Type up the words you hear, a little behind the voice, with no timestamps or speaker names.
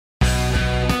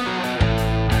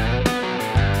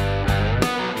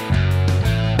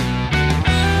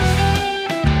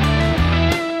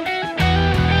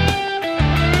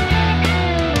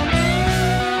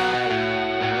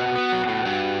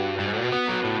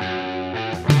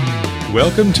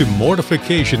Welcome to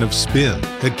Mortification of Spin,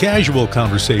 a casual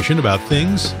conversation about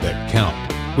things that count,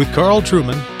 with Carl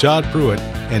Trueman, Todd Pruitt,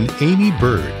 and Amy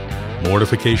Bird.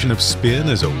 Mortification of Spin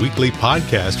is a weekly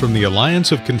podcast from the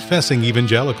Alliance of Confessing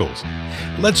Evangelicals.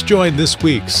 Let's join this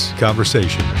week's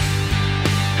conversation.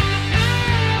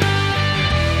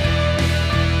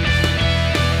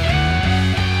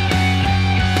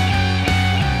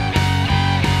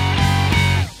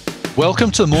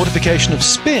 Welcome to the Mortification of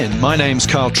Spin. My name's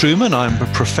Carl Trueman. I'm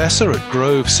a professor at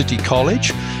Grove City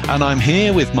College, and I'm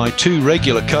here with my two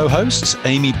regular co-hosts,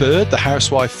 Amy Bird, the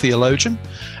housewife theologian,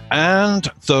 and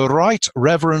the Right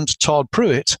Reverend Todd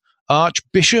Pruitt,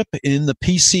 Archbishop in the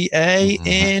PCA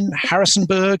in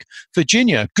Harrisonburg,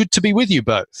 Virginia. Good to be with you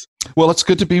both. Well, it's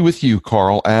good to be with you,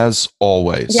 Carl, as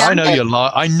always. Yeah. I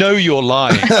know you're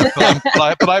lying,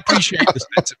 but I appreciate the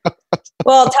sentiment.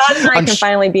 Well, Todd and I can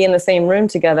finally be in the same room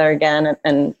together again,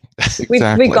 and Exactly.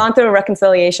 we've gone through a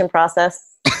reconciliation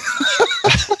process.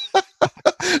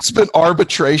 It's been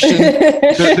arbitration.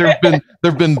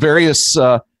 There've been various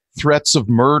threats of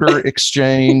murder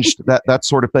exchanged, that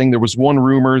sort of thing. There was one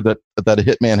rumor that a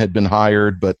hitman had been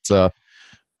hired, but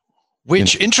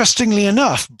which, interestingly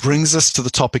enough, brings us to the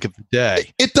topic of the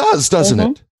day. It does, doesn't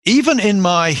it? Even in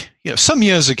my, some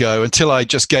years ago, until I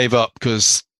just gave up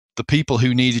because the people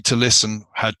who needed to listen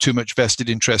had too much vested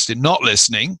interest in not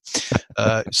listening.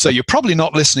 So you're probably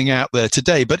not listening out there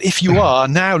today, but if you are,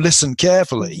 now listen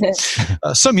carefully.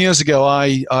 Some years ago,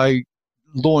 I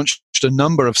launched a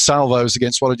number of salvos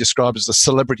against what I described as the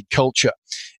celebrity culture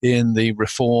in the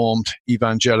Reformed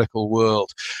evangelical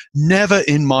world. Never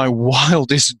in my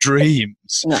wildest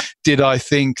dreams did I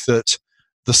think that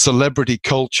the celebrity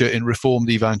culture in Reformed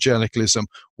evangelicalism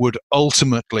would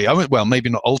ultimately, maybe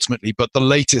not ultimately, but the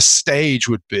latest stage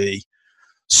would be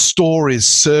stories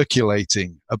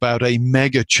circulating about a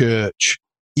mega church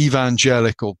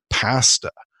evangelical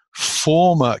pastor,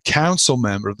 former council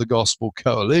member of the Gospel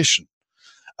Coalition,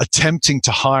 attempting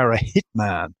to hire a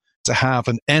hitman to have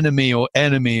an enemy or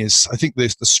enemies. I think the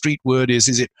street word is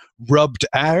it rubbed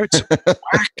out,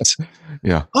 whacked?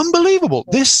 Yeah. Unbelievable.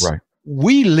 Right.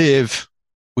 We live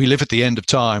at the end of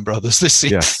time, brothers.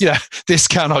 This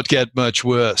cannot get much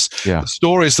worse. Yeah. The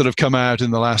stories that have come out in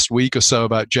the last week or so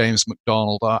about James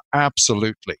MacDonald are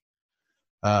absolutely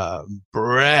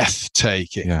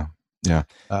breathtaking. Yeah.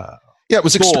 It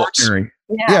was extraordinary.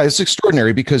 Yeah, it's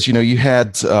extraordinary because, you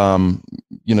had,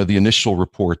 the initial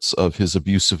reports of his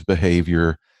abusive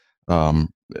behavior,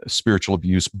 spiritual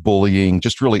abuse, bullying,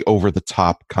 just really over the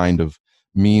top kind of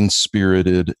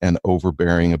mean-spirited and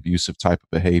overbearing abusive type of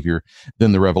behavior.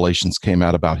 Then the revelations came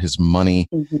out about his money,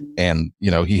 and,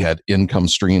 he had income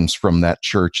streams from that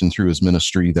church and through his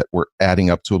ministry that were adding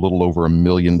up to a little over $1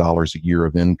 million a year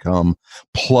of income.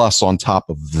 Plus, on top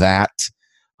of that,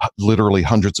 literally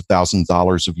hundreds of thousands of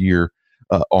dollars a year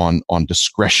on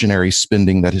discretionary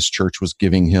spending that his church was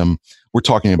giving him. We're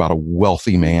talking about a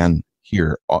wealthy man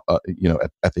here,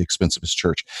 at the expense of his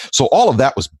church. So all of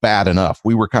that was bad enough.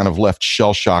 We were kind of left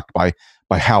shell-shocked by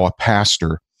how a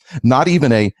pastor, not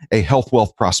even a health,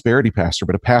 wealth, prosperity pastor,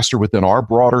 but a pastor within our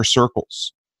broader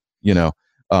circles,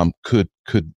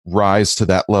 could rise to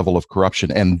that level of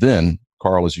corruption. And then,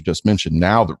 Carl, as you just mentioned,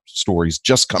 now the story's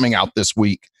just coming out this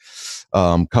week,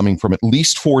 coming from at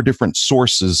least 4 different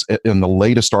sources in the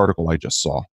latest article I just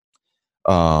saw,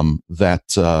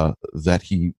 that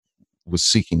he was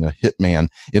seeking a hitman.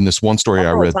 In this one story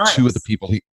I read, two of the people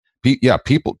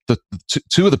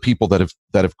two of the people that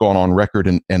have gone on record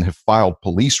and have filed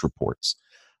police reports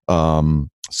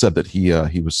said that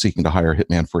he was seeking to hire a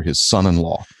hitman for his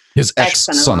son-in-law. His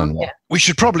ex-son-in-law. Yeah. We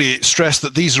should probably stress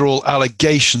that these are all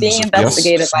allegations. Being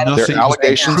investigated by the nothing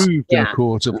allegations proved in a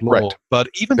court of law. Right. But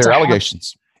even they're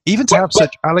allegations. Even to have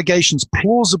such allegations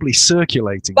plausibly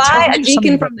circulating by a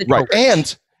deacon from the church.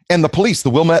 Right. And the police, the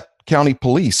Wilmette County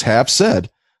Police, have said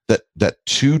that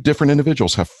 2 different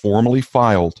individuals have formally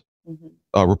filed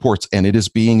reports, and it is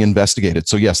being investigated.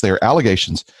 So yes, they are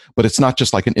allegations, but it's not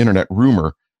just like an internet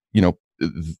rumor.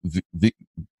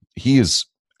 He is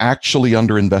actually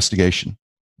under investigation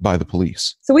by the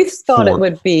police. So we thought it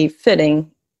would be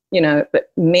fitting, but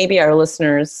maybe our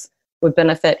listeners would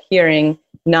benefit hearing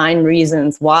 9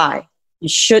 reasons why you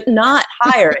should not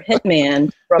hire a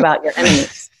hitman to rub out your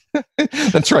enemies.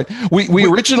 That's right. We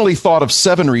originally thought of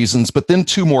 7 reasons, but then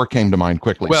 2 more came to mind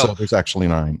quickly. Well, so there's actually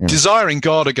 9. Yeah. Desiring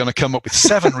God are going to come up with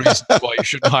 7 reasons why you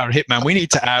shouldn't hire a hitman. We need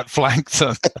to outflank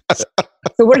them. So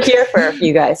we're here for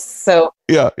you guys. So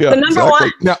yeah. The number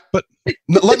one. Now, but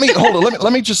let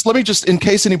me just in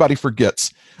case anybody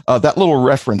forgets that little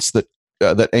reference that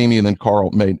that Amy and then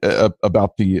Carl made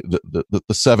about the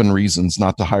 7 reasons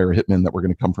not to hire a hitman that were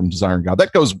going to come from Desiring God.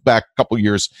 That goes back a couple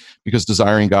years because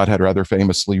Desiring God had rather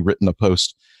famously written a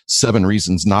post, 7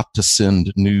 reasons not to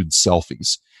send nude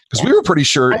selfies. Because we were pretty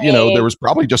sure, there was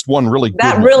probably just one really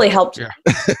that good really helped. Yeah.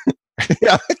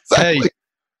 Yeah, exactly. Hey,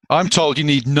 I'm told you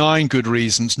need 9 good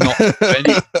reasons, not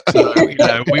many. So,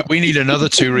 we need another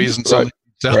 2 reasons. Right.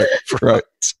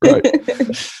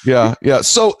 Yeah.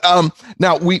 So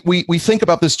now we think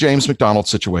about this James McDonald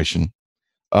situation,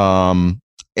 and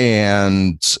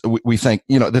we think,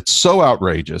 that's so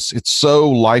outrageous. It's so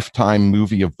Lifetime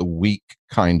movie of the week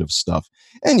kind of stuff,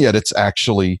 and yet it's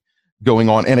actually going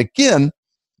on. And again,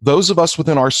 those of us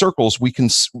within our circles, we can,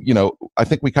 I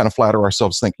think we kind of flatter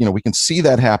ourselves, think, we can see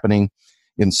that happening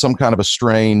in some kind of a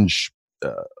strange,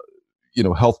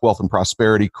 health, wealth, and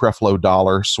prosperity, Creflo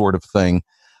Dollar sort of thing.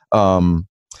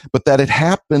 But that it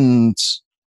happened,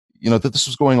 that this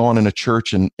was going on in a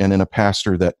church and in a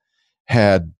pastor that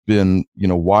had been,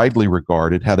 widely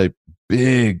regarded, had a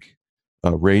big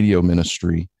radio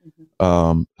ministry,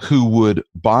 who would,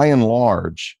 by and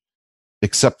large,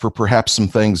 except for perhaps some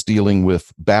things dealing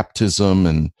with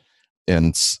baptism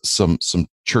and some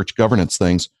church governance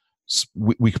things,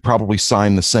 we could probably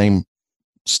sign the same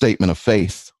statement of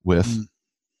faith with,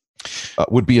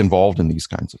 would be involved in these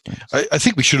kinds of things. I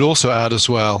think we should also add as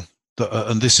well,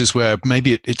 and this is where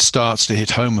maybe it starts to hit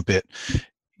home a bit.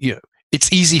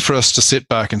 It's easy for us to sit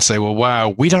back and say, well,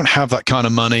 wow, we don't have that kind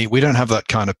of money. We don't have that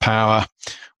kind of power.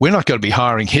 We're not going to be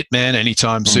hiring hitmen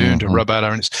anytime soon to rub out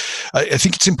our... I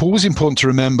think it's always important to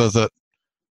remember that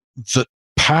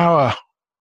power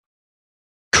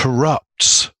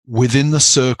corrupts within the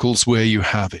circles where you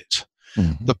have it.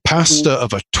 The pastor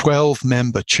of a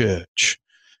 12-member church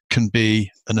can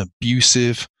be an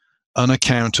abusive,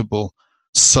 unaccountable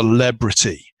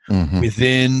celebrity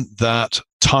within that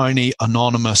tiny,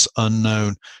 anonymous,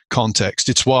 unknown context.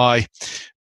 It's why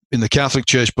in the Catholic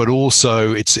Church, but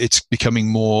also it's becoming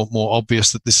more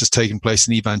obvious that this is taking place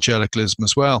in evangelicalism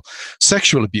as well.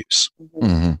 Sexual abuse.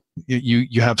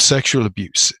 You have sexual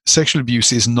abuse. Sexual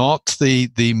abuse is not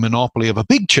the monopoly of a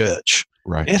big church.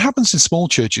 Right. It happens in small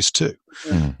churches too.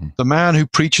 The man who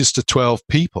preaches to 12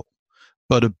 people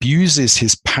but abuses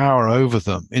his power over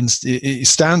them. He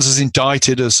stands as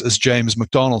indicted as James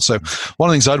McDonald. So one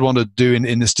of the things I'd want to do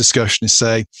in this discussion is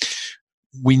say,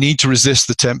 we need to resist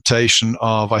the temptation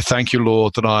of, I thank you,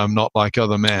 Lord, that I am not like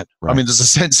other men. Right. I mean, there's a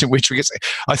sense in which we can say,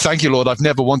 I thank you, Lord, I've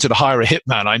never wanted to hire a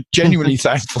hitman. I'm genuinely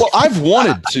thankful. Well, I've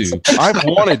wanted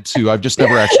to. I've just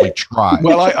never actually tried.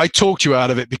 Well, I talked you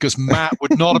out of it because Matt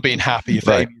would not have been happy if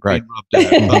Amy had been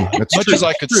rubbed out. Much as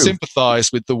I could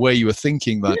sympathize with the way you were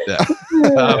thinking that day.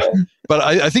 But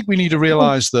I think we need to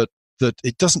realize that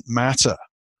it doesn't matter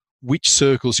which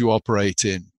circles you operate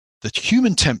in. The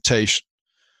human temptation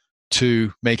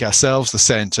to make ourselves the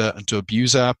center and to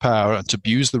abuse our power and to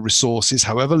abuse the resources,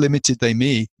 however limited they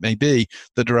may be,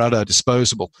 that are at our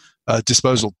disposal.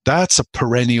 That's a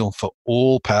perennial for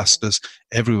all pastors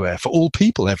everywhere, for all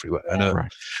people everywhere. And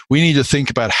we need to think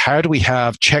about how do we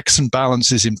have checks and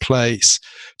balances in place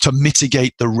to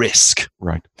mitigate the risk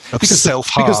of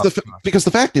self-harm. Because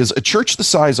the fact is, a church the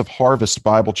size of Harvest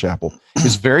Bible Chapel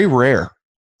is very rare.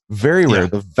 Very rare.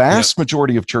 The vast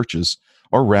majority of churches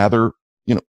are rather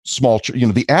small.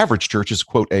 The average church is,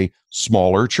 quote, a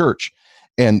smaller church,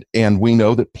 and we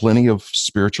know that plenty of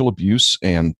spiritual abuse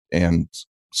and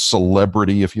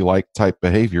celebrity, if you like, type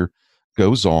behavior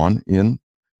goes on in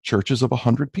churches of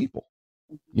 100 people.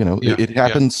 It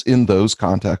happens in those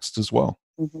contexts as well.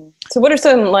 So what are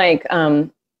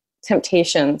some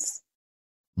temptations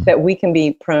that we can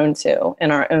be prone to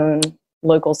in our own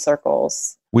local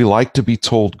circles? We like to be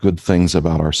told good things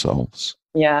about ourselves.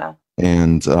 Yeah.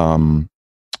 And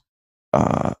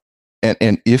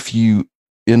if you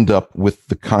end up with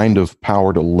the kind of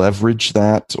power to leverage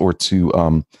that or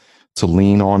to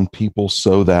lean on people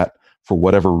so that for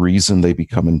whatever reason they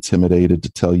become intimidated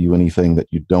to tell you anything that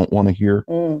you don't want to hear,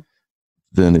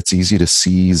 then it's easy to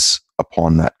seize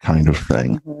upon that kind of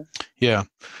thing. Yeah.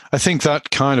 I think that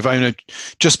kind of,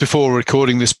 just before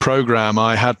recording this program,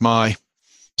 I had my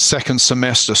second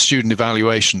semester student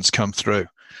evaluations come through.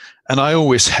 And I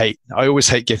always hate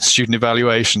getting student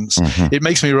evaluations. It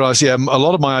makes me realize, a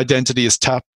lot of my identity is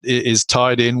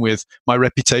tied in with my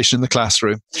reputation in the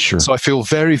classroom. Sure. So I feel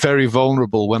very, very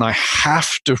vulnerable when I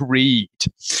have to read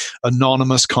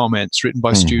anonymous comments written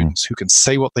by students who can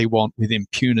say what they want with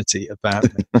impunity about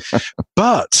me.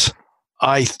 But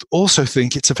I also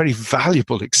think it's a very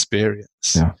valuable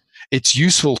experience. Yeah. it's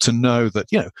useful to know that,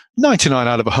 99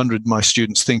 out of 100 of my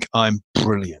students think I'm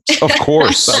brilliant. Of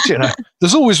course. But,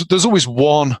 there's always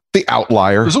one. The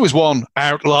outlier. There's always one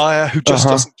outlier who just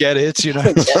doesn't get it,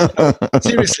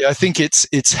 Seriously, I think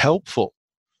it's helpful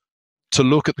to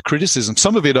look at the criticism.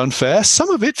 Some of it unfair, some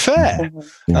of it fair.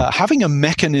 Having a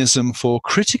mechanism for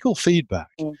critical feedback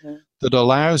that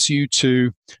allows you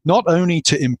to not only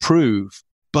to improve,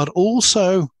 but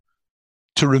also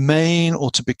to remain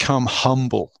or to become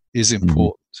humble is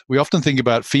important. We often think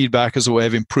about feedback as a way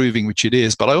of improving, which it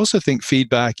is, but I also think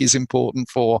feedback is important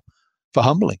for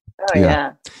humbling. Oh,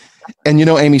 yeah. And,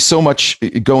 Amy, so much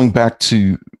going back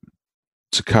to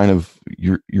kind of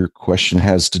your question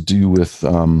has to do with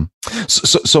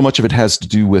so much of it has to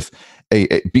do with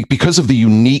because of the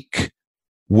unique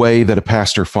way that a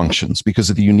pastor functions, because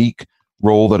of the unique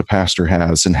role that a pastor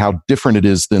has, and how different it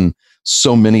is than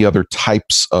so many other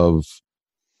types of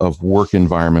work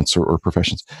environments or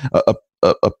professions.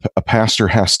 A pastor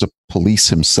has to police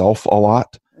himself a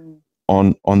lot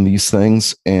on these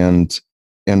things, and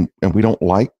we don't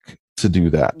like to do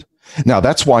that. Now,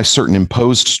 that's why certain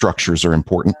imposed structures are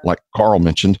important. Like Carl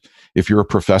mentioned, if you're a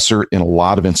professor in a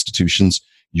lot of institutions,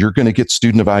 you're going to get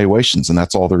student evaluations, and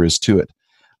that's all there is to it.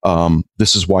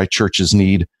 This is why churches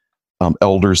need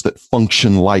elders that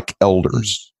function like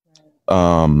elders.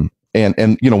 And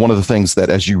one of the things that,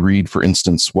 as you read, for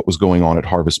instance, what was going on at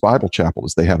Harvest Bible Chapel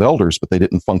is they have elders, but they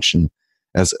didn't function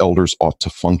as elders ought to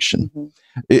function.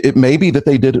 It may be that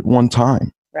they did at one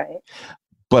time. Right.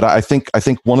 But I think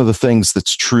one of the things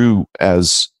that's true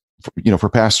as, for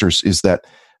pastors is that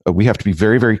we have to be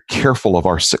very, very careful of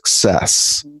our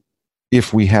success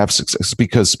if we have success,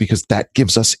 because that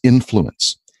gives us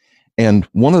influence. And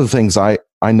one of the things I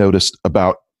noticed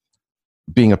about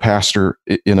being a pastor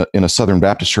in a Southern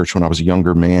Baptist church when I was a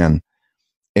younger man,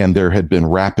 and there had been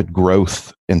rapid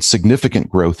growth and significant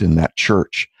growth in that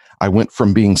church. I went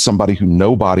from being somebody who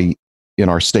nobody in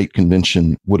our state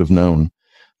convention would have known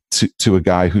to a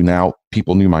guy who now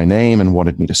people knew my name and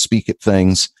wanted me to speak at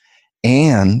things.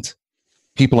 And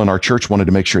people in our church wanted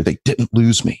to make sure they didn't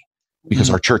lose me because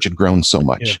our church had grown so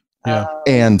much. Yeah.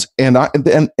 And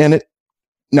it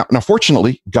now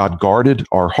fortunately, God guarded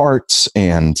our hearts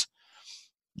and,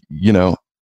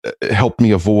 helped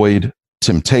me avoid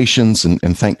temptations,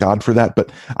 and thank God for that.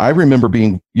 But I remember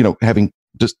being, having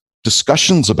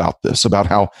discussions about this, about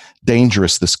how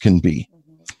dangerous this can be,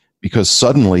 because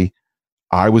suddenly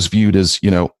I was viewed as,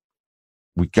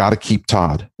 we got to keep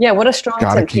Todd. Yeah, what a strong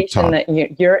temptation that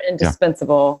you're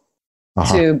indispensable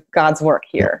to God's work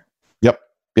here.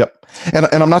 Yep. And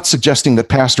I'm not suggesting that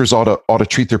pastors ought to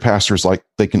treat their pastors like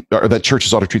they can, or that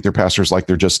churches ought to treat their pastors like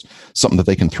they're just something that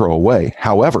they can throw away.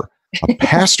 However, a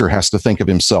pastor has to think of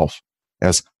himself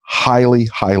as highly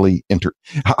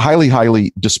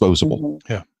disposable.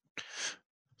 Yeah.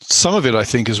 Some of it, I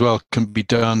think, as well, can be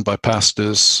done by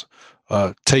pastors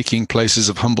taking places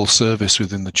of humble service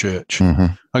within the church.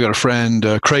 I got a friend,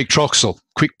 Craig Troxell,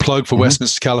 quick plug for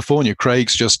Westminster, California.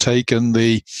 Craig's just taken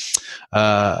the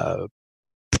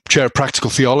chair of practical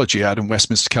theology out in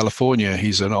Westminster, California.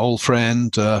 He's an old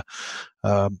friend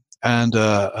and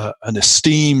an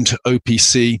esteemed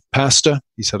OPC pastor.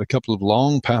 He's had a couple of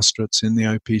long pastorates in the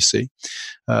OPC.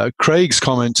 Craig's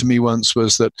comment to me once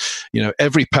was that,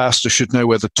 every pastor should know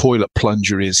where the toilet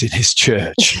plunger is in his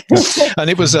church. And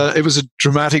it was a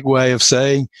dramatic way of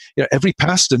saying, every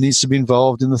pastor needs to be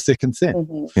involved in the thick and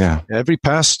thin. Yeah. Every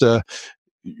pastor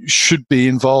should be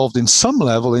involved in some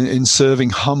level in serving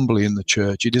humbly in the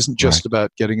church. It isn't just about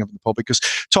getting up in the pulpit. Because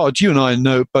Todd, you and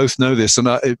I both know this, and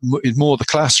it's more the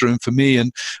classroom for me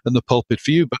and the pulpit for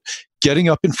you. But getting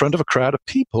up in front of a crowd of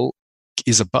people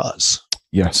is a buzz.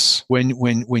 Yes. When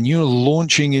you're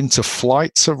launching into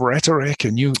flights of rhetoric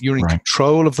and you're in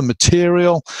control of the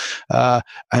material,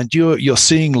 and you're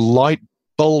seeing light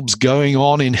bulbs going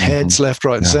on in heads left,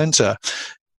 right, and center.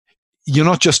 You're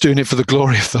not just doing it for the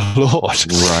glory of the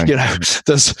Lord. Right.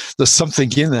 There's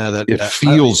something in there that it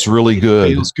feels really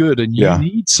good. It feels good, and you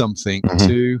need something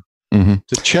to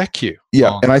check you.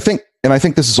 Yeah, and I think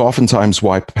this is oftentimes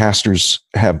why pastors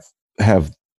have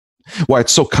why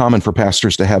it's so common for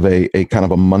pastors to have a kind of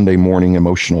a Monday morning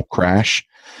emotional crash,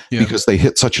 because they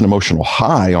hit such an emotional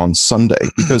high on Sunday,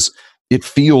 because it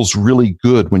feels really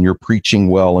good when you're preaching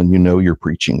well and you're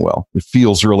preaching well. It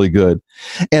feels really good.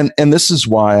 And this is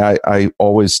why I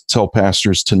always tell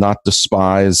pastors to not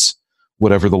despise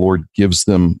whatever the Lord gives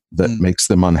them that makes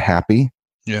them unhappy.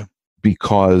 Yeah.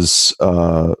 Because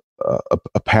a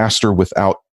pastor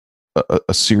without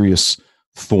a serious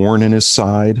thorn in his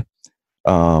side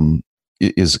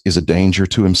is a danger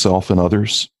to himself and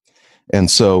others.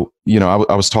 And so,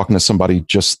 I was talking to somebody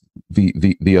just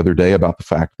the other day about the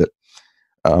fact that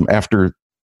after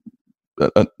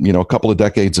a couple of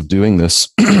decades of doing this,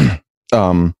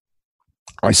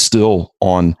 I still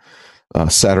on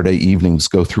Saturday evenings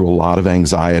go through a lot of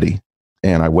anxiety,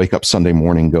 and I wake up Sunday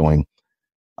morning going,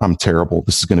 I'm terrible.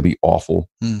 This is going to be awful,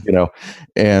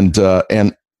 and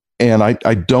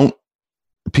I don't,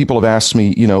 people have asked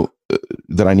me,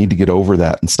 that I need to get over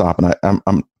that and stop.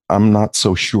 And I'm not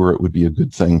so sure it would be a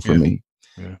good thing for me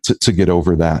to get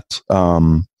over that.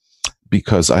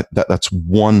 Because that's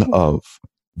one of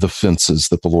the fences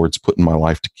that the Lord's put in my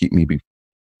life to keep me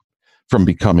from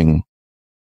becoming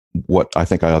what I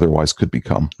think I otherwise could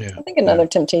become. Yeah. I think another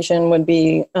temptation would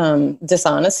be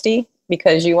dishonesty,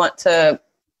 because you want to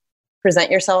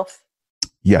present yourself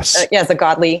as a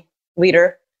godly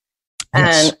leader.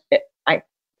 Yes. And I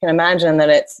can imagine that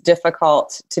it's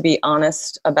difficult to be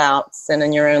honest about sin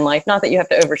in your own life. Not that you have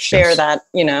to overshare that,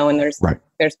 and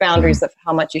there's boundaries of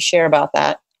how much you share about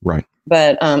that. Right.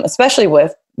 But especially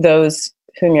with those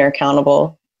whom you're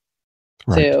accountable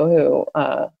to, who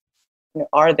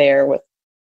are there with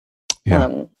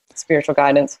spiritual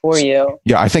guidance for you.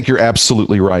 Yeah, I think you're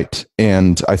absolutely right,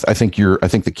 and I think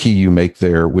the key you make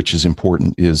there, which is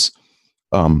important, is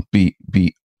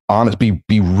be honest,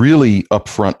 be really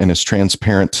upfront and as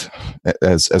transparent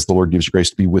as the Lord gives you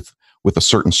grace to be with a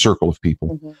certain circle of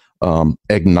people. Mm-hmm.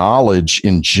 Acknowledge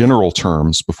in general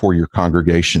terms before your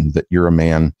congregation that you're a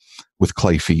man with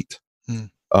clay feet,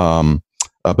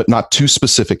 but not too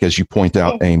specific, as you point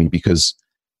out, Amy, because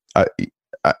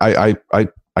I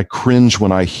cringe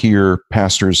when I hear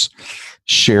pastors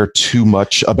share too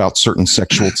much about certain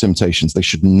sexual temptations. They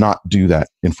should not do that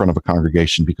in front of a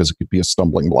congregation because it could be a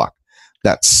stumbling block.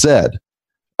 That said,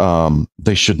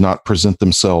 they should not present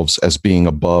themselves as being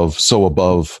above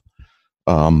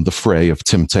the fray of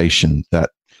temptation that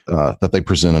they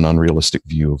present an unrealistic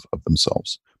view of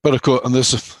themselves. But of course,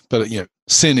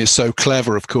 sin is so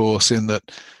clever, of course, in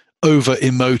that over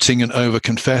emoting and over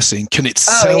confessing can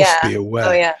itself be a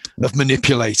way of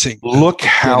manipulating. Look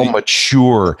how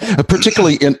mature,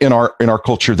 particularly in our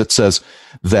culture that says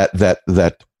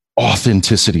that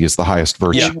authenticity is the highest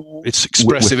virtue. Yeah, it's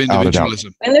expressive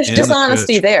individualism. And there's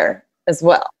dishonesty there as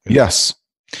well. Yes.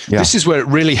 Yeah. This is where it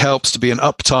really helps to be an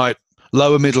uptight,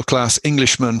 lower middle class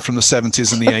Englishman from the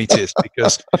 70s and the 80s,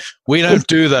 because we don't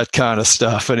do that kind of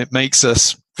stuff, and it makes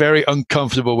us very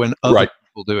uncomfortable when other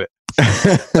people do it.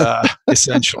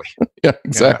 Essentially. Yeah,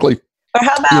 exactly. Or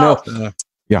how about,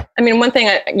 I mean, one thing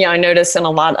I notice in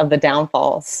a lot of the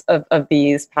downfalls of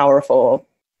these powerful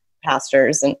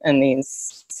pastors and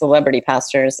these celebrity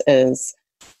pastors is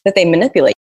that they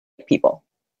manipulate people.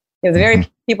 The very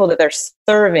people that they're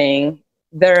serving,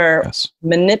 they're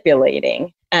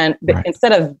manipulating. And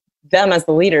instead of them as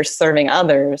the leaders serving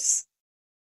others,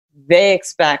 they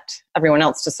expect everyone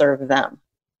else to serve them.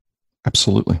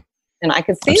 Absolutely. And I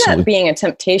could see that being a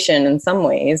temptation in some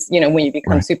ways, when you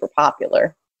become super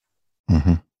popular.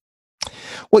 Mm-hmm.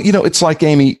 Well, it's like,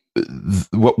 Amy,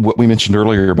 what we mentioned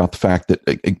earlier about the fact that,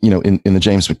 in the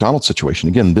James McDonald situation,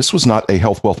 again, this was not a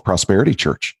health, wealth, prosperity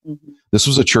church. Mm-hmm. This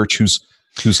was a church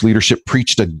whose leadership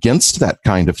preached against that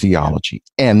kind of theology,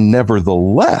 and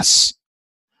nevertheless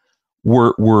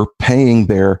were paying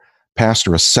their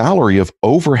pastor a salary of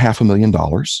over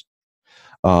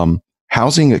 $500,000,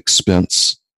 housing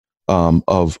expense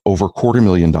of over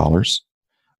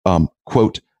 $250,000,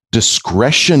 quote,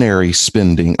 discretionary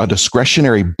spending, a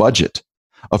discretionary budget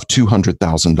of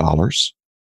 $200,000.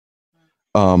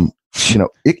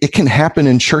 It can happen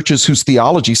in churches whose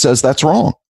theology says that's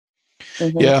wrong.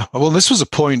 Mm-hmm. Yeah, well, this was a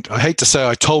point. I hate to say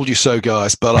I told you so,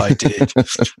 guys, but I did.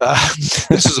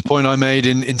 This is a point I made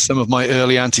in some of my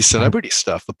early anti-celebrity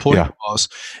stuff. The point was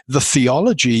the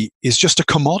theology is just a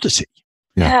commodity.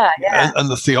 Yeah. And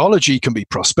the theology can be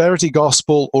prosperity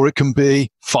gospel, or it can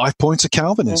be 5 points of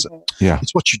Calvinism. Mm-hmm. Yeah,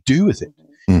 it's what you do with it.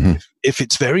 Mm-hmm. If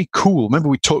it's very cool, remember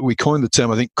we coined the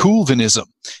term, I think, coolvinism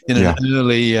in an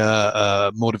early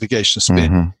mortification of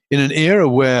spin. Mm-hmm. In an era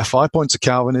where 5 points of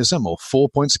Calvinism or 4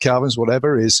 points of Calvinism,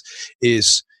 whatever, is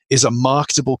a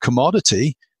marketable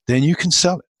commodity, then you can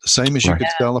sell it the same as you could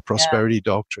sell a prosperity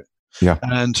doctrine. Yeah,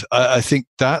 and I think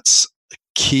that's a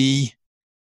key.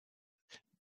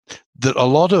 That a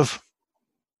lot of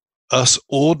us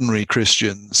ordinary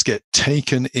Christians get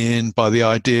taken in by the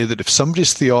idea that if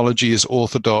somebody's theology is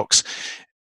orthodox,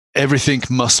 everything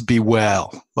must be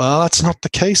well. Well, that's not the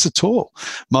case at all.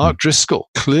 Mark Driscoll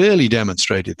clearly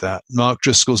demonstrated that. Mark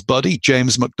Driscoll's buddy,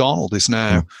 James McDonald, is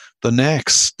now the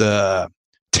next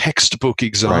textbook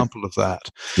example of that.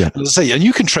 Yeah. And as I say, and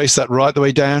you can trace that right the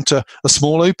way down to a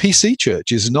small OPC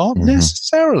church. It's not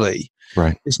necessarily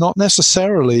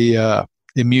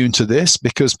immune to this,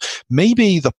 because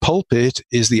maybe the pulpit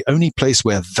is the only place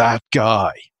where that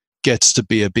guy gets to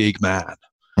be a big man.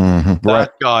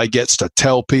 That guy gets to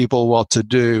tell people what to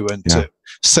do and to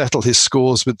settle his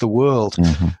scores with the world.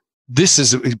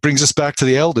 It brings us back to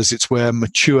the elders. It's where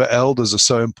mature elders are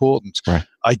so important. Right.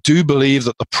 I do believe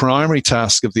that the primary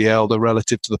task of the elder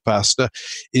relative to the pastor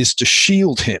is to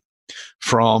shield him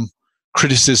from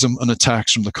criticism and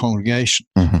attacks from the congregation.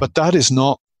 But that is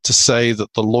not to say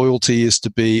that the loyalty is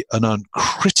to be an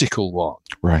uncritical one.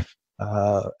 Right.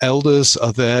 Elders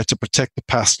are there to protect the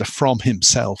pastor from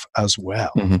himself as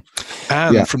well,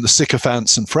 and from the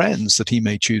sycophants and friends that he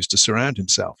may choose to surround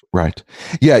himself with. Right.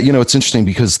 Yeah, it's interesting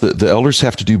because the elders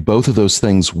have to do both of those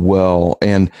things well,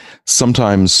 and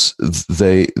sometimes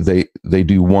they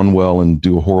do one well and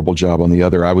do a horrible job on the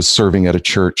other. I was serving at a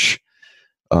church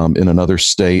in another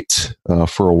state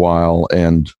for a while,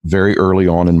 and very early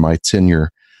on in my tenure,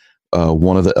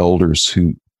 one of the elders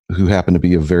who happened to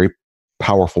be a very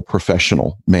powerful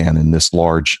professional man in this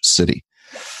large city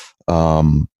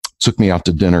took me out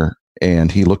to dinner,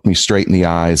 and he looked me straight in the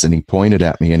eyes and he pointed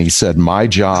at me and he said, "My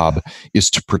job is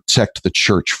to protect the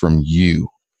church from you."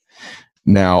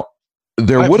 Now,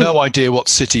 I have no idea what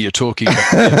city you're talking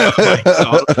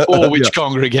about or which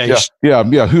congregation. Yeah.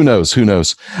 Who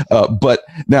knows? But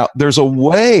now there's a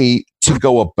way to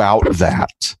go about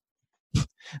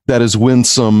that is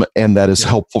winsome and that is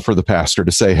helpful for the pastor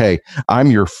to say, "Hey,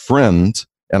 I'm your friend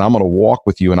and I'm going to walk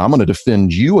with you and I'm going to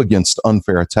defend you against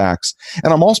unfair attacks.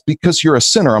 And I'm also, because you're a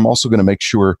sinner, I'm also going to make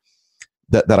sure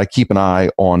that I keep an eye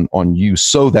on you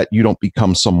so that you don't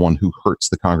become someone who hurts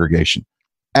the congregation."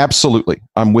 Absolutely.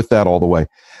 I'm with that all the way.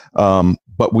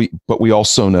 But we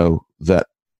also know that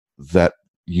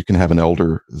you can have an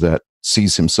elder that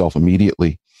sees himself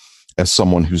immediately as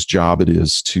someone whose job it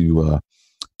is to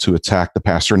attack the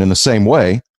pastor. And in the same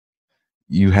way,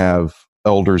 you have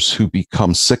elders who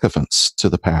become sycophants to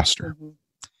the pastor.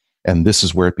 And this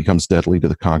is where it becomes deadly to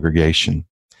the congregation.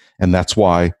 And that's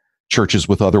why churches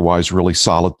with otherwise really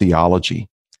solid theology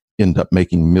end up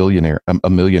making a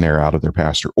millionaire out of their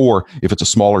pastor. Or if it's a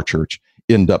smaller church,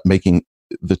 end up making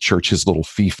the church his little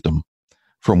fiefdom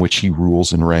from which he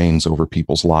rules and reigns over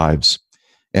people's lives.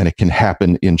 And it can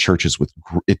happen in churches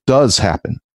it does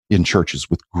happen in churches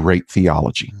with great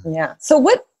theology. Yeah. So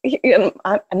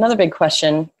another big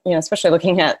question, especially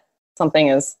looking at something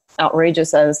as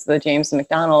outrageous as the James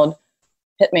McDonald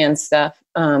hitman stuff,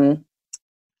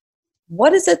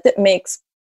 what is it that makes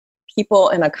people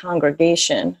in a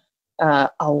congregation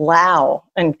allow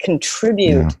and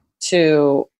contribute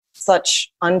to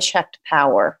such unchecked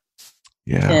power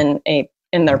in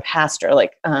their pastor?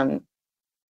 Like,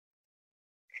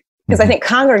 because I think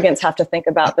congregants have to think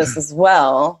about this as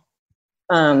well.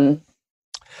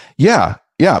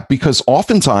 Because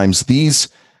oftentimes these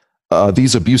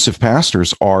abusive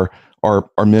pastors are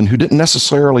men who didn't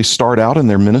necessarily start out in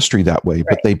their ministry that way,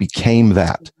 but they became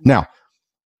that. Now,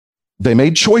 they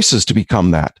made choices to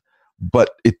become that, but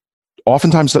it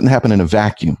oftentimes doesn't happen in a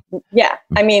vacuum. Yeah,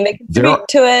 I mean, they contribute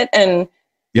to it, and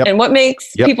what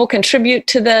makes people contribute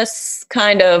to this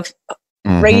kind of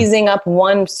raising up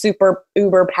one super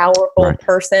uber powerful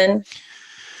person?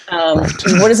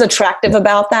 What is attractive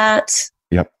about that?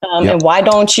 And why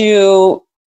don't you,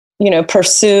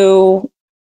 pursue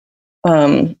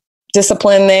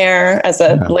discipline there as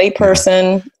a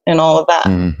layperson and all of that?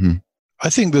 I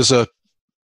think there's a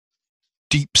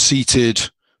deep-seated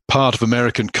part of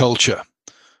American culture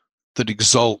that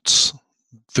exalts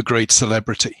the great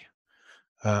celebrity.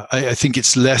 I think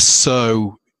it's less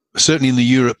so, certainly in the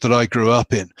Europe that I grew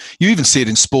up in. You even see it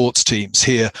in sports teams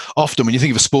here. Often when you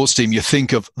think of a sports team, you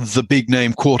think of the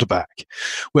big-name quarterback.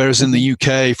 Whereas in the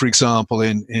UK, for example,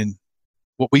 in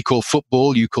what we call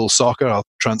football, you call soccer, I'll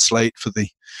translate for the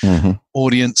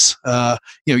audience,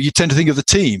 you tend to think of the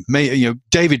team.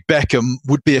 David Beckham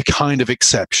would be a kind of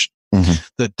exception.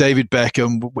 That David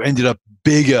Beckham ended up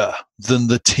bigger than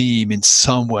the team in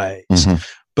some ways.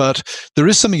 But there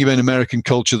is something about American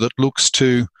culture that looks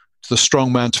to the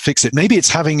strong man to fix it. Maybe it's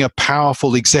having a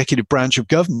powerful executive branch of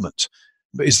government.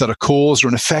 Is that a cause or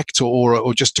an effect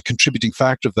or just a contributing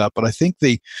factor of that? But I think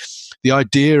the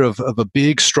idea of a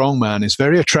big strong man is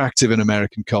very attractive in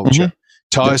American culture.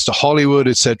 Ties to Hollywood,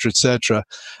 et cetera,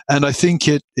 and I think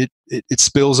it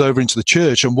spills over into the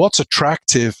church. And what's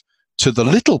attractive to the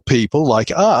little people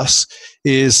like us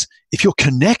is if you're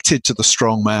connected to the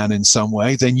strong man in some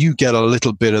way, then you get a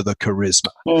little bit of the charisma.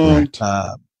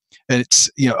 And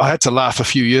it's, I had to laugh a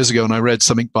few years ago when I read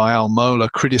something by Al Mohler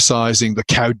criticizing the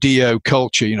caudillo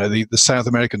culture, the South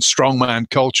American strongman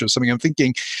culture or something. I'm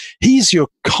thinking, he's your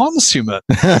consummate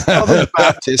Southern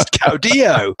Baptist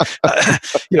caudillo.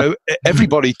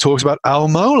 Everybody talks about Al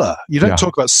Mohler. You don't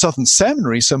talk about Southern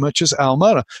Seminary so much as Al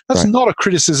Mohler. That's not a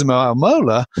criticism of Al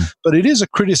Mohler, but it is a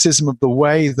criticism of the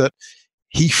way that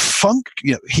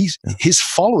his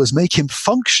followers make him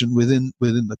function within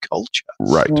the culture.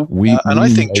 Right. And I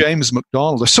think James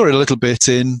MacDonald, I saw it a little bit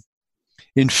in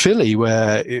Philly,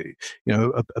 where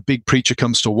a big preacher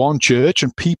comes to one church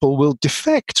and people will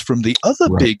defect from the other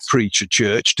big preacher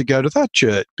church to go to that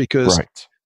church because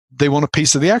they want a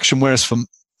piece of the action. Whereas for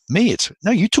me, it's,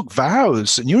 no, you took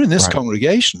vows and you're in this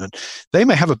congregation and they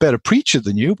may have a better preacher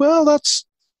than you. Well, that's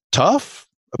tough.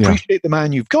 Appreciate the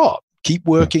man you've got. Keep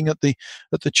working at the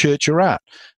church you're at.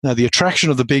 Now, the attraction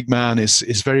of the big man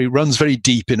runs very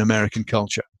deep in American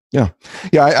culture. Yeah.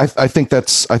 I think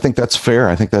that's fair.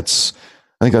 I think that's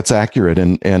accurate,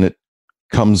 and it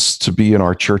comes to be in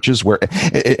our churches where,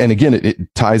 and again,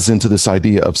 it ties into this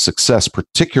idea of success,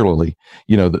 particularly,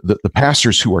 the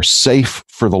pastors who are safe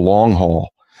for the long haul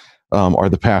are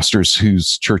the pastors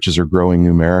whose churches are growing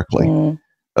numerically,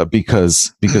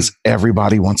 because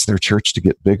everybody wants their church to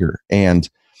get bigger, and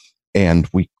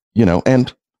we,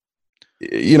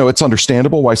 it's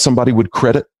understandable why somebody would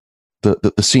credit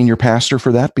the senior pastor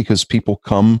for that, because people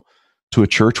come to a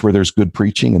church where there's good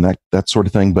preaching and that sort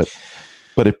of thing. But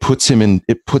it puts him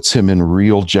in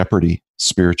real jeopardy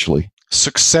spiritually.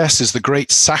 Success is the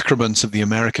great sacrament of the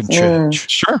American church.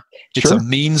 Sure. It's a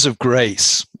means of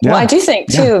grace. Well, I do think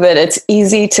too that it's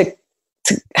easy to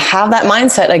have that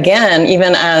mindset again,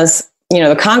 even as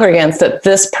the congregants, that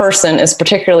this person is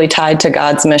particularly tied to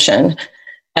God's mission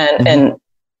and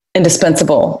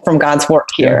indispensable from God's work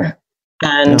here.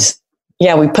 And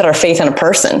we put our faith in a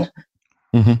person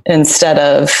instead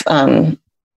of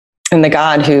in the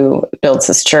God who builds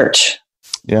his church.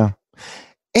 Yeah.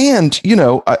 And,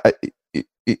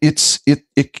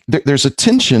 there's a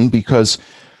tension because,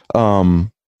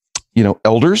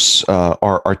 elders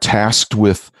are tasked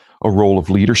with a role of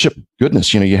leadership.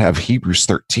 Goodness, you have Hebrews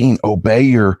 13, obey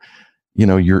your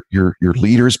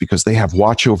leaders because they have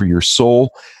watch over your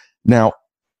soul. Now,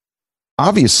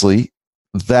 obviously,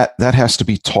 that has to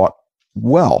be taught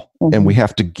well, and we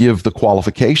have to give the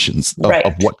qualifications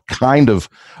of what kind of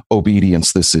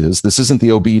obedience this is. This isn't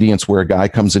the obedience where a guy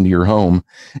comes into your home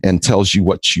and tells you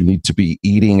what you need to be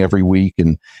eating every week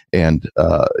and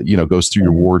goes through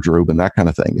your wardrobe and that kind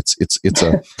of thing.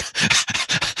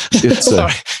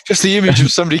 Sorry, just the image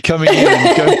of somebody coming in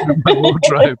and going through my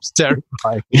wardrobe is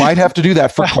terrifying. Might have to do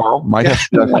that for Carl.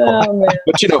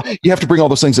 But you have to bring all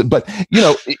those things in. But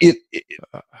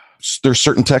there's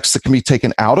certain texts that can be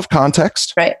taken out of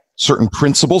context. Right. Certain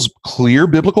principles, clear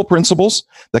biblical principles,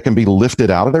 that can be lifted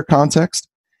out of their context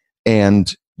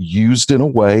and used in a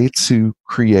way to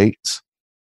create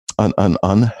an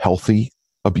unhealthy,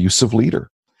 abusive leader.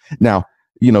 Now,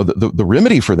 the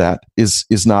remedy for that is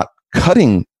not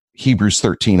cutting Hebrews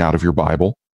 13 out of your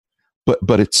Bible,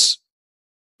 but it's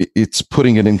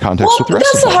putting it in context with the rest of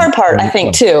it. That's the hard part, I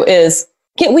think, too, is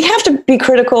we have to be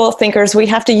critical thinkers. We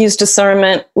have to use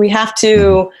discernment. We have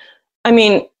to,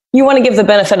 you want to give the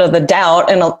benefit of the doubt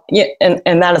and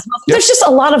that as well. There's just a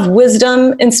lot of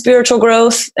wisdom in spiritual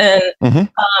growth. And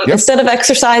instead of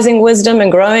exercising wisdom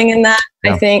and growing in that,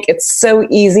 I think it's so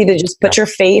easy to just put your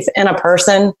faith in a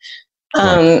person.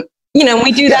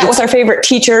 We do that with our favorite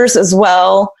teachers as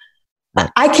well.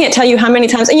 I can't tell you how many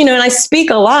times, and I speak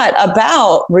a lot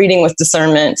about reading with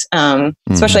discernment,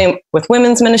 especially with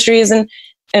women's ministries and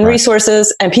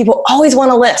resources. And people always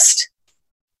want a list,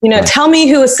 tell me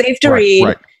who is safe to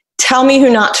read, tell me who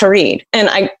not to read. And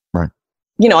I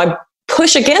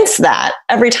push against that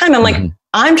every time. I'm like,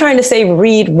 I'm trying to say,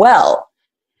 read well,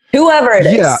 whoever it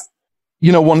is.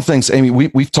 Yeah. One of the things, Amy,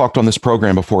 we've talked on this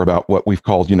program before about what we've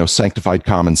called, sanctified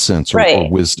common sense or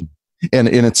wisdom. And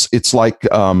it's like,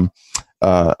 again,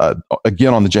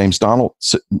 on the James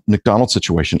MacDonald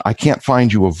situation, I can't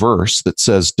find you a verse that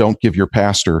says, don't give your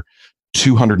pastor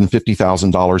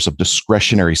 $250,000 of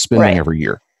discretionary spending every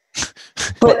year.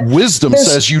 But wisdom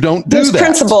says you don't do that. There's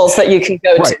principles that you can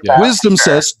go to. Wisdom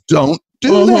says don't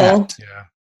do that.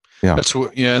 Yeah. That's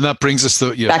what, and that brings us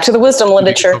back to the wisdom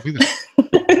literature.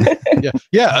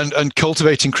 And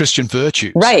cultivating Christian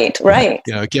virtues. Right.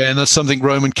 Again, that's something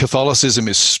Roman Catholicism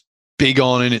is big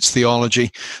on in its theology.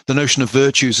 The notion of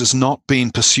virtues has not been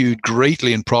pursued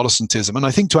greatly in Protestantism, and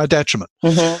I think to our detriment,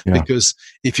 because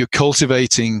if you're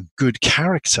cultivating good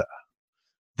character,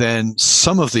 then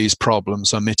some of these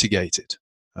problems are mitigated.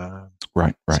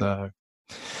 Right. So,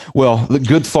 Well, the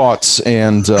good thoughts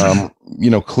and,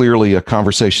 clearly a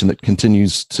conversation that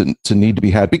continues to need to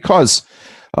be had because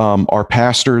our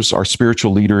pastors, our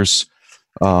spiritual leaders,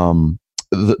 the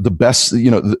best,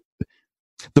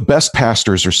 the best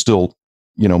pastors are still,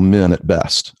 men at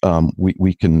best.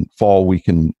 We can fall,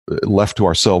 left to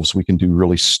ourselves, we can do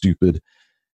really stupid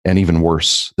and even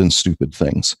worse than stupid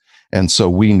things. And so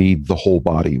we need the whole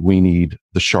body. We need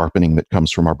the sharpening that comes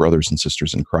from our brothers and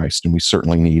sisters in Christ. And we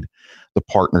certainly need the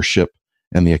partnership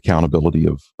and the accountability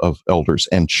of elders.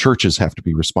 And churches have to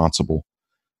be responsible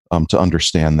to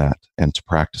understand that and to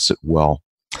practice it well.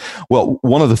 Well,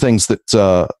 one of the things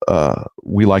that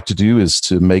we like to do is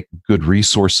to make good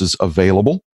resources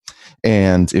available.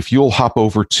 And if you'll hop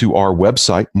over to our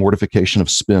website,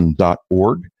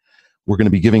 mortificationofspin.org, we're going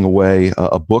to be giving away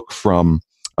a book from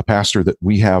a pastor that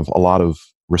we have a lot of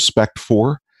respect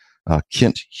for,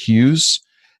 Kent Hughes,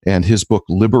 and his book,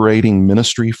 Liberating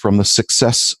Ministry from the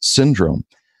Success Syndrome.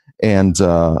 And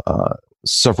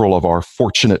several of our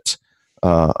fortunate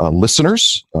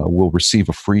listeners will receive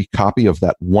a free copy of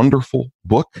that wonderful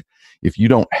book. If you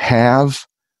don't have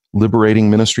Liberating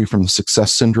Ministry from the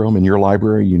Success Syndrome in your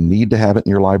library, you need to have it in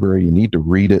your library. You need to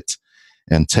read it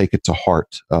and take it to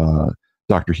heart.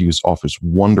 Dr. Hughes offers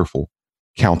wonderful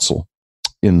counsel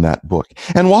in that book.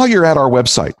 And while you're at our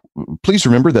website, please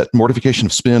remember that Mortification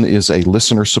of Spin is a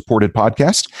listener-supported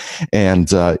podcast,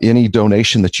 and any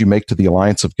donation that you make to the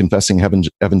Alliance of Confessing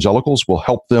Evangelicals will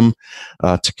help them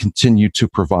to continue to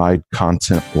provide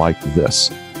content like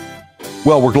this.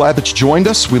 Well, we're glad that you joined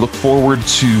us. We look forward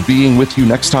to being with you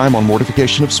next time on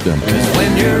Mortification of Spin. 'Cause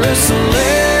when you're a celebrity,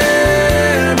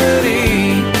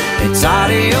 it's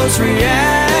adios reality.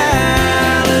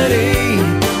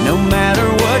 No matter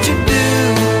what you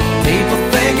do, people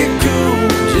think you're cool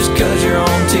just 'cause you're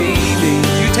on TV.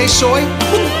 Do you taste soy?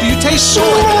 Do you taste soy?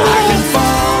 I can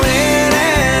fall in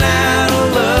and out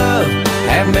of love,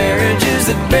 have marriages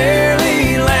that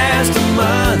barely last a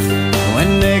month.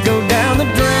 When they go down the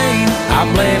drain, I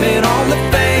blame it on the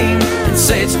fame and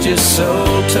say it's just so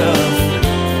tough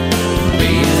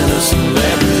being a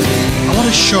celebrity. I want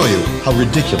to show you how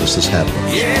ridiculous this habit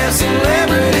is. Yeah,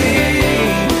 celebrity.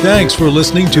 Thanks for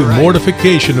listening to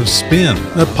Mortification of Spin,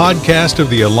 a podcast of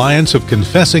the Alliance of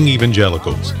Confessing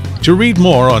Evangelicals. To read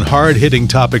more on hard-hitting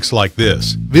topics like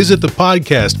this, visit the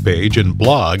podcast page and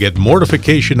blog at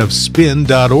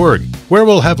mortificationofspin.org, where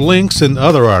we'll have links and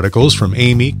other articles from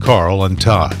Amy, Carl, and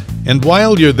Todd. And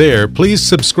while you're there, please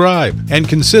subscribe and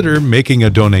consider making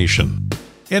a donation.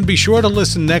 And be sure to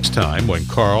listen next time when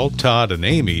Carl, Todd, and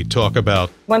Amy talk about...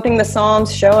 One thing the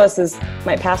Psalms show us is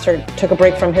my pastor took a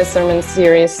break from his sermon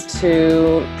series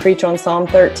to preach on Psalm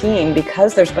 13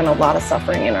 because there's been a lot of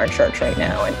suffering in our church right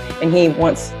now, and he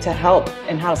wants to help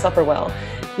in how to suffer well.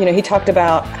 He talked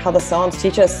about how the Psalms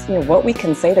teach us, what we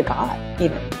can say to God,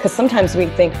 even, because sometimes we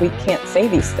think we can't say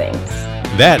these things.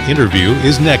 That interview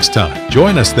is next time.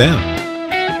 Join us then.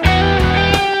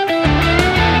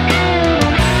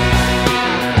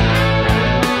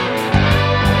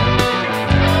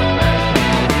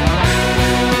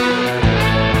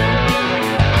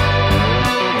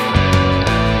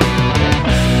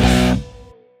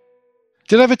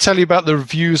 Did I ever tell you about the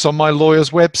reviews on my lawyer's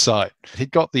website?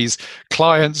 He'd got these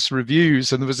clients'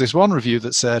 reviews, and there was this one review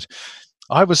that said,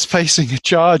 I was facing a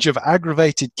charge of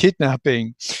aggravated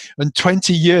kidnapping and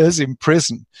 20 years in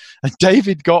prison, and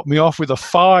David got me off with a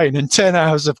fine and 10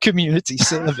 hours of community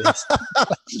service.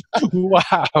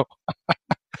 Wow.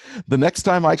 The next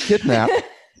time I kidnap,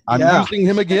 I'm using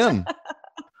him again.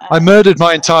 I murdered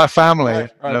my entire family. Right.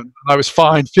 And I was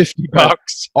fined $50.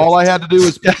 All I had to do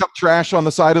was pick up trash on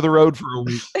the side of the road for a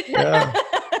week. Yeah.